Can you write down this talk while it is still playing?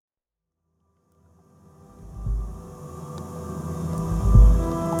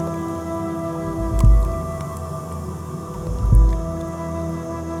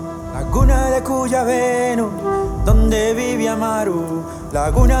de Cuyabeno, donde vive Amaru.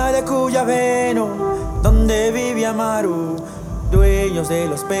 Laguna de Cuyabeno, donde vive Amaru. Dueños de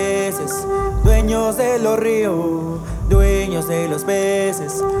los peces, dueños de los ríos, dueños de los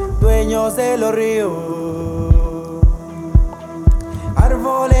peces, dueños de los ríos.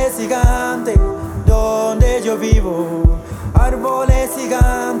 Árboles gigantes, donde yo vivo. Árboles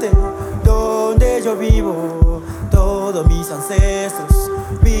gigantes, donde yo vivo. Todos mis ancestros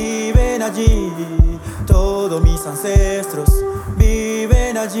viven allí. Todos mis ancestros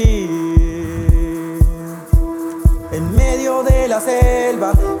viven allí. En medio de la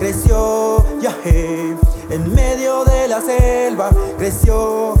selva creció Yahé. En medio de la selva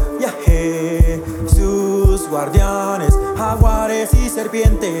creció Yahé. Sus guardianes, jaguares y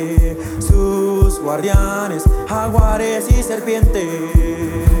serpientes. Sus guardianes, jaguares y serpientes.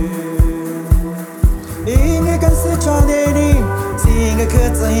 Inge kan se chodeni, singa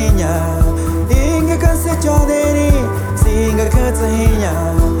ketsahinya. Inge kan se chodeni, singa ketsahinya.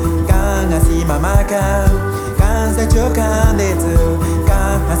 Kan asi mamaka. Kan chokan detu,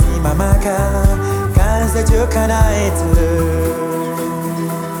 kan hasi mamaka, kan chokan aitu.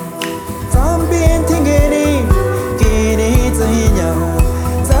 Tambien tingeni, kini tahinya.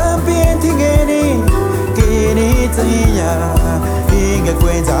 Tambien tingeni, kini tahinya. Inga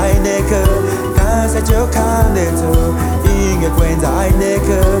cuenta ai neka, kan chokan detu. Inga cuenta ai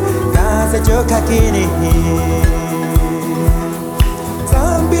neka, kan chokan kini.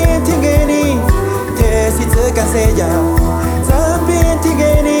 Tambien tingeni. Si te cansé ya, también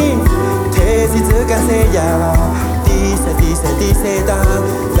tigeni. Si te cansé ya, dice da,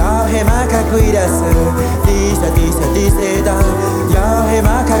 ya he maca cuidas. Dice da, ya he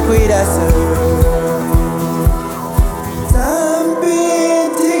maca cuidas.